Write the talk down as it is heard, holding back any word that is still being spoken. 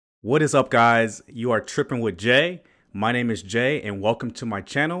What is up, guys? You are tripping with Jay. My name is Jay and welcome to my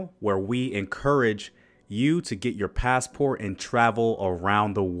channel where we encourage you to get your passport and travel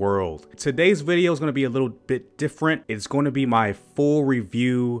around the world. Today's video is going to be a little bit different. It's going to be my full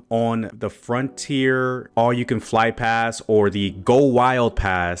review on the Frontier all-you-can-fly pass, or the GoWild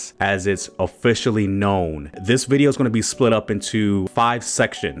pass as it's officially known. This video is going to be split up into 5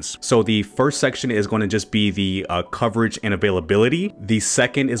 sections. So the first section is going to just be the coverage and availability. The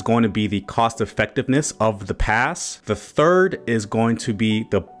second is going to be the cost effectiveness of the pass. The third is going to be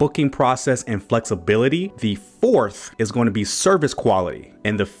the booking process and flexibility. The fourth is going to be service quality.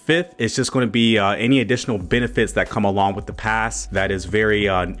 And the fifth is just going to be any additional benefits that come along with the pass that is very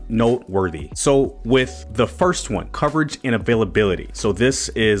noteworthy. So with the first one, coverage and availability. So this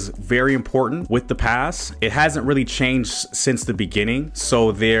is very important with the pass. It hasn't really changed since the beginning.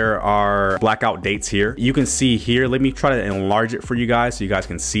 So there are blackout dates here. You can see here, let me try to enlarge it for you guys so you guys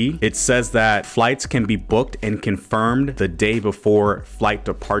can see. It says that flights can be booked and confirmed the day before flight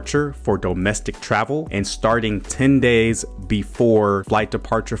departure for domestic travel and starting 10 days before flight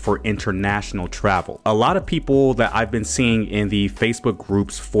departure for international travel. A lot of people that I've been seeing in the Facebook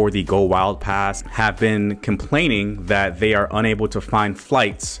groups for the GoWild pass have been complaining that they are unable to find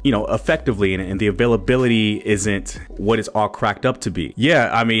flights, effectively, and the availability isn't what it's all cracked up to be. Yeah,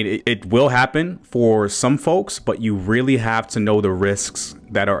 I mean, it will happen for some folks, but you really have to know the risks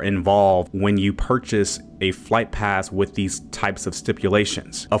that are involved when you purchase a flight pass with these types of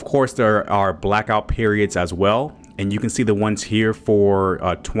stipulations. Of course, there are blackout periods as well. And you can see the ones here for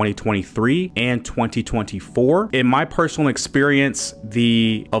 2023 and 2024. In my personal experience,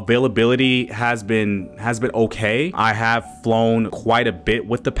 the availability has been okay. I have flown quite a bit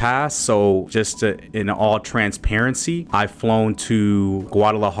with the pass. So just in all transparency, I've flown to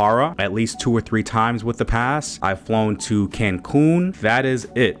Guadalajara at least 2 or 3 times with the pass. I've flown to Cancun. That is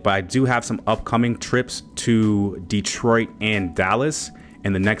it. But I do have some upcoming trips to Detroit and Dallas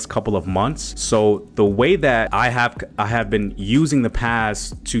in the next couple of months. So the way that I have been using the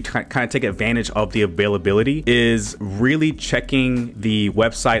pass to kind of take advantage of the availability is really checking the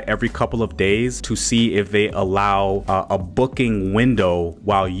website every couple of days to see if they allow a booking window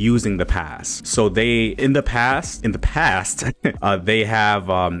while using the pass. So in the past, they have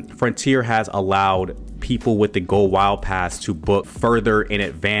Frontier has allowed people with the GoWild pass to book further in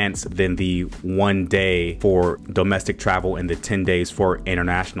advance than the 1 day for domestic travel and the 10 days for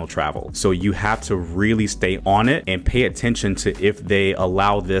international travel. So you have to really stay on it and pay attention to if they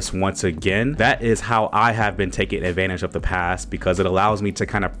allow this once again. That is how I have been taking advantage of the pass, because it allows me to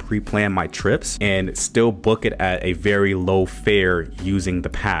kind of pre-plan my trips and still book it at a very low fare using the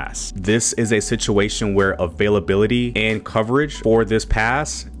pass. This is a situation where availability and coverage for this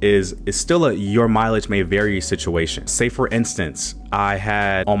pass is still a your mileage may vary situation. Say for instance, I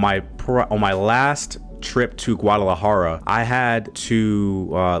had on my last trip to Guadalajara, I had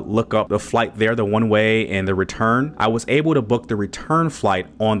to look up the flight there, the one way and the return. I was able to book the return flight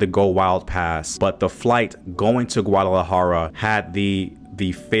on the GoWild pass, but the flight going to Guadalajara had the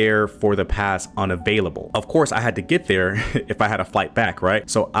fare for the pass unavailable. Of course, I had to get there if I had a flight back, right?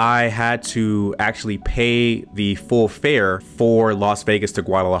 So I had to actually pay the full fare for Las Vegas to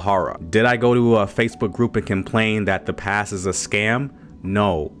Guadalajara. Did I go to a Facebook group and complain that the pass is a scam?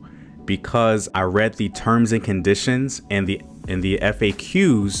 No, because I read the terms and conditions and the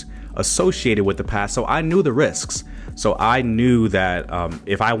FAQs associated with the pass, so I knew the risks. So I knew that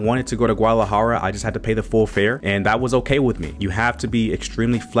if I wanted to go to Guadalajara, I just had to pay the full fare, and that was okay with me. You have to be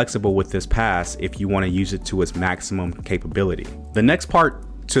extremely flexible with this pass if you want to use it to its maximum capability. The next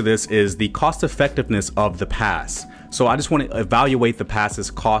part to this is the cost effectiveness of the pass. So I just want to evaluate the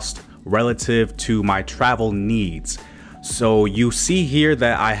pass's cost relative to my travel needs. So you see here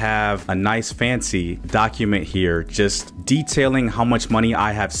that I have a nice fancy document here just detailing how much money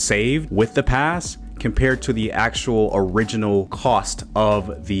I have saved with the pass compared to the actual original cost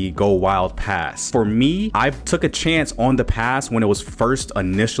of the GoWild pass. For me, I took a chance on the pass when it was first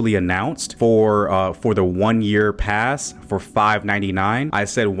initially announced for the 1-year pass for $5.99. I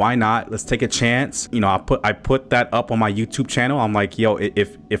said, why not? Let's take a chance. I put that up on my YouTube channel. I'm like, yo,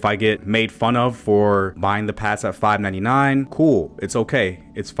 if I get made fun of for buying the pass at $5.99, cool, it's okay.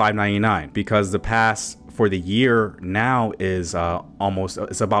 It's $5.99 because the pass for the year now is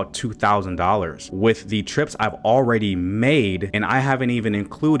it's about $2,000 with the trips I've already made, and I haven't even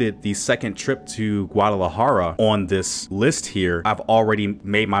included the second trip to Guadalajara on this list here. I've already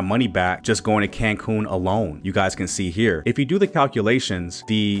made my money back just going to Cancun alone. You guys can see here, if you do the calculations,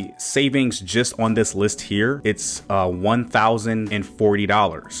 the savings just on this list here, it's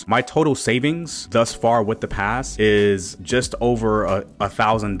 $1,040. My total savings thus far with the pass is just over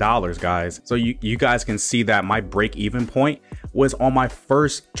 $1,000, guys. So you guys can see that my break-even point was on my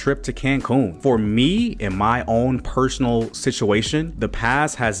first trip to Cancun. For me, in my own personal situation, the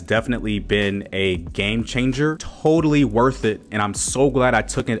pass has definitely been a game changer, totally worth it. And I'm so glad I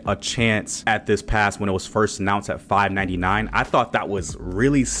took a chance at this pass when it was first announced at $599. I thought that was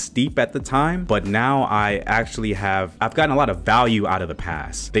really steep at the time, but now I've gotten a lot of value out of the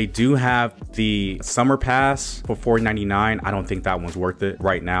pass. They do have the summer pass for $499. I don't think that one's worth it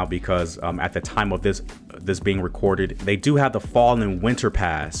right now because at the time of this being recorded, they do have the fall and winter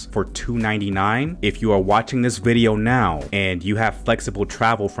pass for $299. If you are watching this video now and you have flexible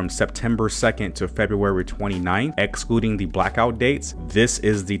travel from September 2nd to February 29th, excluding the blackout dates, this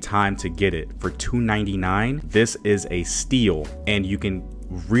is the time to get it for $299. This is a steal, and you can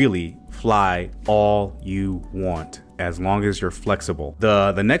really fly all you want as long as you're flexible.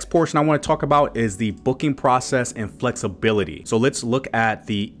 The next portion I want to talk about is the booking process and flexibility. So let's look at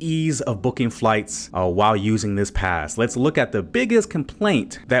the ease of booking flights while using this pass. Let's look at the biggest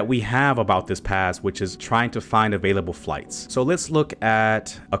complaint that we have about this pass, which is trying to find available flights. So let's look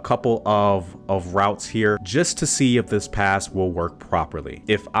at a couple of routes here just to see if this pass will work properly.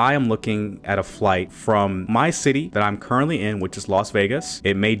 If I am looking at a flight from my city that I'm currently in, which is Las Vegas,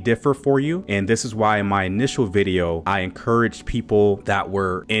 it may differ for you. And this is why in my initial video, I encouraged people that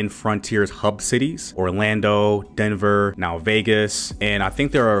were in Frontier's hub cities, Orlando, Denver, now Vegas, and I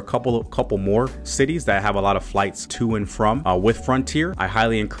think there are a couple more cities that have a lot of flights to and from with Frontier. I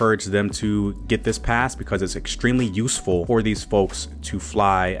highly encourage them to get this pass because it's extremely useful for these folks to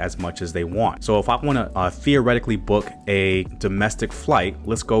fly as much as they want. So if I want to theoretically book a domestic flight,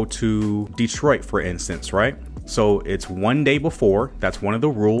 let's go to Detroit, for instance, right? So it's one day before, that's one of the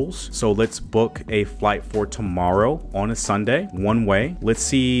rules. So let's book a flight for tomorrow on a Sunday, one way. Let's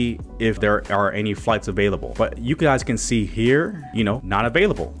see if there are any flights available. But you guys can see here, not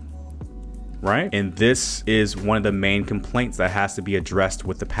available, right? And this is one of the main complaints that has to be addressed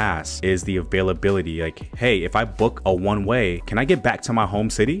with the pass is the availability. Like, hey, if I book a one way, can I get back to my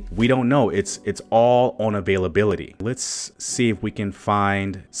home city? We don't know. It's all on availability. Let's see if we can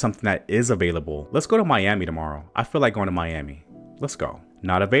find something that is available. Let's go to Miami tomorrow. I feel like going to Miami. Let's go.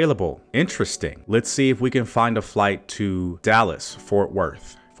 Not available. Interesting. Let's see if we can find a flight to Dallas, Fort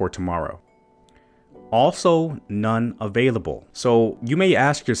Worth for tomorrow. Also none available. So you may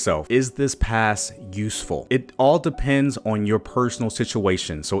ask yourself, is this pass useful? It all depends on your personal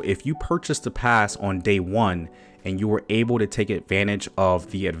situation. So if you purchased the pass on day one and you were able to take advantage of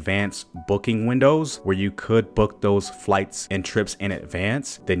the advanced booking windows where you could book those flights and trips in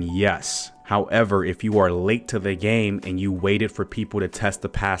advance, then yes. However, if you are late to the game and you waited for people to test the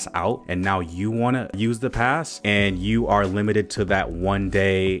pass out and now you want to use the pass and you are limited to that one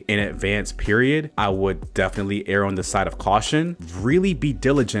day in advance period, I would definitely err on the side of caution. Really be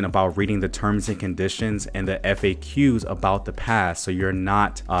diligent about reading the terms and conditions and the FAQs about the pass so you're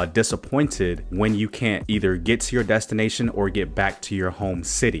not disappointed when you can't either get to your destination or get back to your home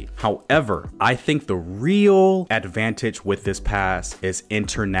city. However, I think the real advantage with this pass is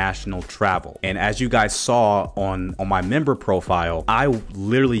international travel. And as you guys saw on my member profile, I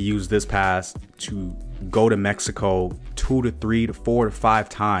literally use this pass to go to Mexico 2 to 3 to 4 to 5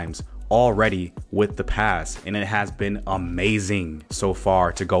 times already with the pass, and it has been amazing so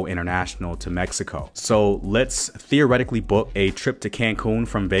far to go international to Mexico. So let's theoretically book a trip to Cancun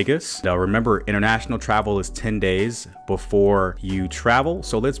from Vegas. Now remember, international travel is 10 days before you travel,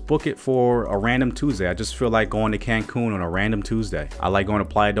 so let's book it for a random Tuesday. I just feel like going to Cancun on a random Tuesday. I like going to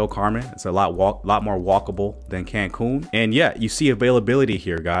Playa del Carmen. It's a lot more walkable than Cancun. And yeah, you see availability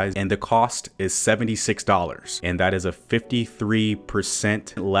here, guys, and the cost is $76, and that is a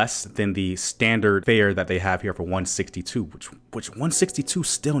 53% less than the standard fare that they have here for $162, which $162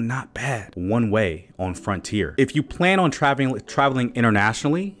 still not bad one way on Frontier. If you plan on traveling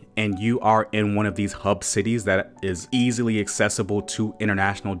internationally and you are in one of these hub cities that is easily accessible to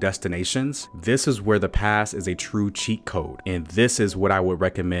international destinations, this is where the pass is a true cheat code. And this is what I would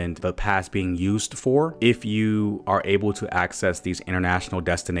recommend the pass being used for if you are able to access these international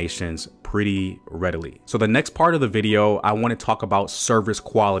destinations pretty readily. So the next part of the video, I want to talk about service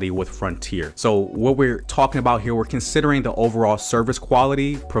quality with Frontier. So what we're talking about here, we're considering the overall service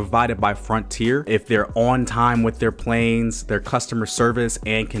quality provided by Frontier, if they're on time with their planes, their customer service,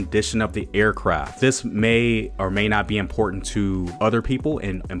 and condition of the aircraft. This may or may not be important to other people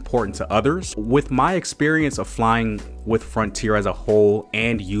and important to others. With my experience of flying with Frontier as a whole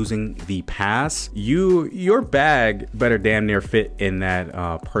and using the pass, your bag better damn near fit in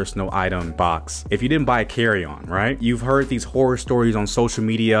that personal item box. If you didn't buy a carry-on, right? You've heard these horror stories on social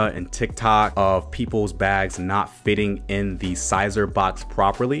media and TikTok of people's bags not fitting in the sizer box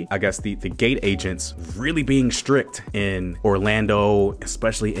properly. I guess the gate agents really being strict in Orlando,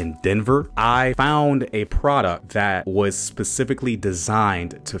 especially in Denver. I found a product that was specifically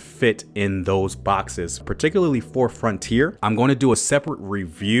designed to fit in those boxes, particularly for Frontier. I'm going to do a separate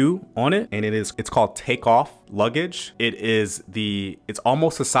review on it, and it's called TakeOff Luggage. It's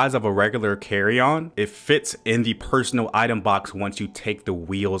almost the size of a regular carry-on. It fits in the personal item box once you take the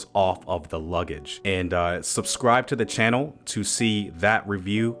wheels off of the luggage. And subscribe to the channel to see that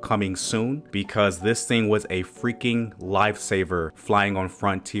review coming soon, because this thing was a freaking lifesaver flying on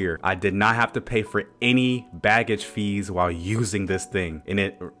Frontier. I did not have to pay for any baggage fees while using this thing.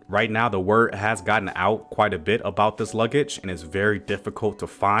 And right now the word has gotten out quite a bit about this luggage, and it's very difficult to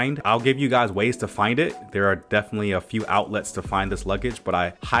find. I'll give you guys ways to find it. There are definitely a few outlets to find this luggage, but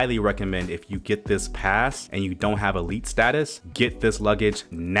I highly recommend, if you get this pass and you don't have elite status, get this luggage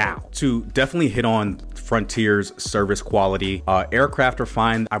now. To definitely hit on Frontier's service quality, aircraft are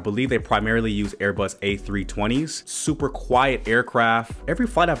fine. I believe they primarily use Airbus A320s. Super quiet aircraft. Every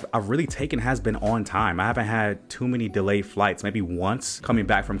flight I've really taken has been on time. I haven't had too many delayed flights. Maybe once coming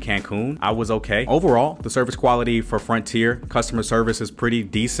back from Cancun, I was okay. Overall, the service quality for Frontier, customer service is pretty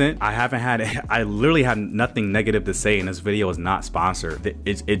decent. I literally had nothing negative to say, and this video is not sponsored.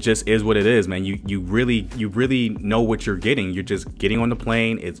 It just is what it is, man. You really know what you're getting. You're just getting on the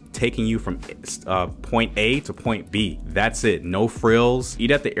plane. It's taking you from point A to point B. That's it. No frills.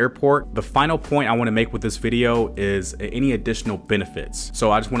 Eat at the airport. The final point I want to make with this video is any additional benefits.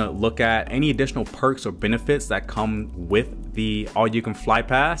 So I just want to look at any additional perks or benefits that come with the all-you-can-fly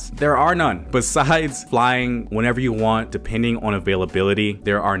pass. There are none. Besides flying whenever you want, depending on availability,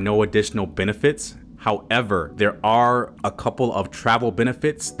 there are no additional benefits. However, there are a couple of travel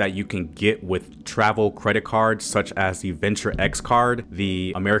benefits that you can get with travel credit cards, such as the Venture X card,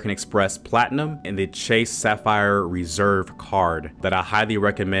 the American Express Platinum, and the Chase Sapphire Reserve card, that I highly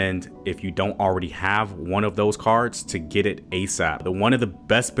recommend, if you don't already have one of those cards, to get it ASAP. One of the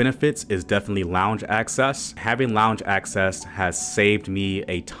best benefits is definitely lounge access. Having lounge access has saved me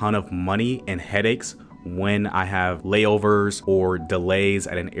a ton of money and headaches when I have layovers or delays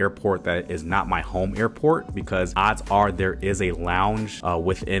at an airport that is not my home airport, because odds are there is a lounge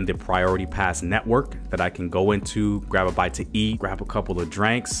within the Priority Pass network that I can go into, grab a bite to eat, grab a couple of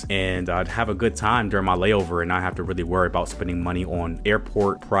drinks, and have a good time during my layover and not have to really worry about spending money on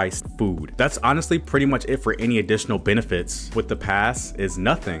airport priced food. That's honestly pretty much it for any additional benefits. With the pass is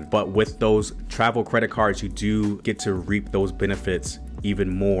nothing, but with those travel credit cards, you do get to reap those benefits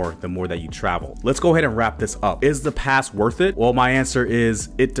even more the more that you travel. Let's go ahead and wrap this up. Is the pass worth it? Well, my answer is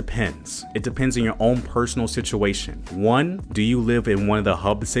it depends. It depends on your own personal situation. 1, do you live in one of the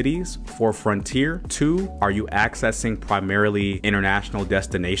hub cities for Frontier? 2, are you accessing primarily international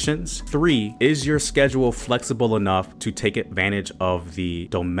destinations? 3, is your schedule flexible enough to take advantage of the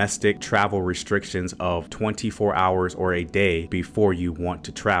domestic travel restrictions of 24 hours or a day before you want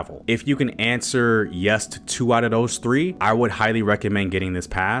to travel? If you can answer yes to 2 out of those 3, I would highly recommend getting this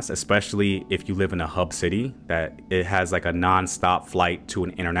pass, especially if you live in a hub city that it has like a non-stop flight to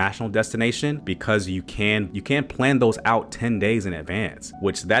an international destination, because you can plan those out 10 days in advance,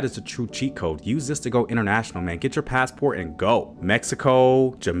 which that is a true cheat code. Use this to go international, man. Get your passport and go.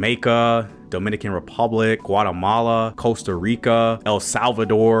 Mexico, Jamaica, Dominican Republic, Guatemala, Costa Rica, El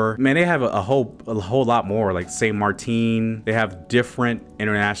Salvador. Man, they have a whole lot more, like St. Martin. They have different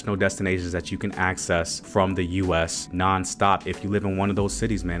international destinations that you can access from the US non-stop if you live in one of those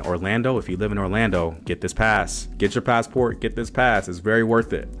cities, man. Orlando, if you live in Orlando, get this pass. Get your passport, get this pass. It's very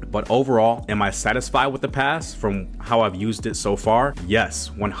worth it. But overall, am I satisfied with the pass from how I've used it so far? Yes,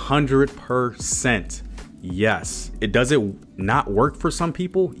 100%. Yes. Does it not work for some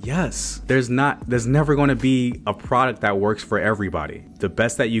people? Yes. There's never going to be a product that works for everybody. The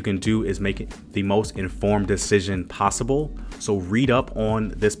best that you can do is make it the most informed decision possible. So read up on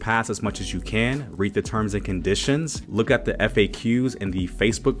this pass as much as you can, read the terms and conditions, look at the FAQs and the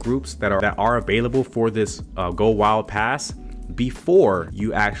Facebook groups that are available for this GoWild pass before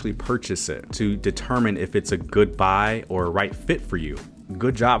you actually purchase it to determine if it's a good buy or a right fit for you.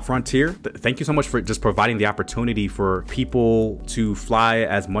 Good job, Frontier. Thank you so much for just providing the opportunity for people to fly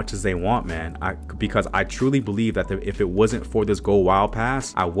as much as they want, man. Because I truly believe that if it wasn't for this GoWild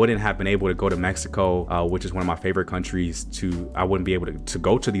pass, I wouldn't have been able to go to Mexico, which is one of my favorite countries. I wouldn't be able to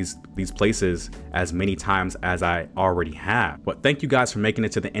go to these places as many times as I already have. But thank you guys for making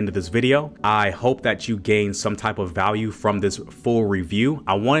it to the end of this video. I hope that you gained some type of value from this full review.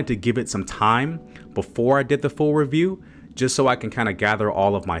 I wanted to give it some time before I did the full review, just so I can kind of gather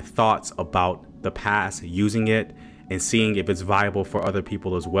all of my thoughts about the pass, using it and seeing if it's viable for other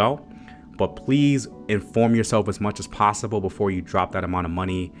people as well. But please inform yourself as much as possible before you drop that amount of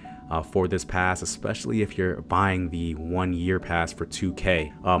money for this pass, especially if you're buying the 1-year pass for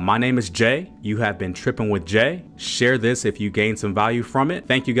 $2K. My name is Jay. You have been tripping with Jay. Share this if you gained some value from it.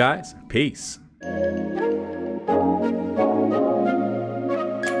 Thank you guys. Peace.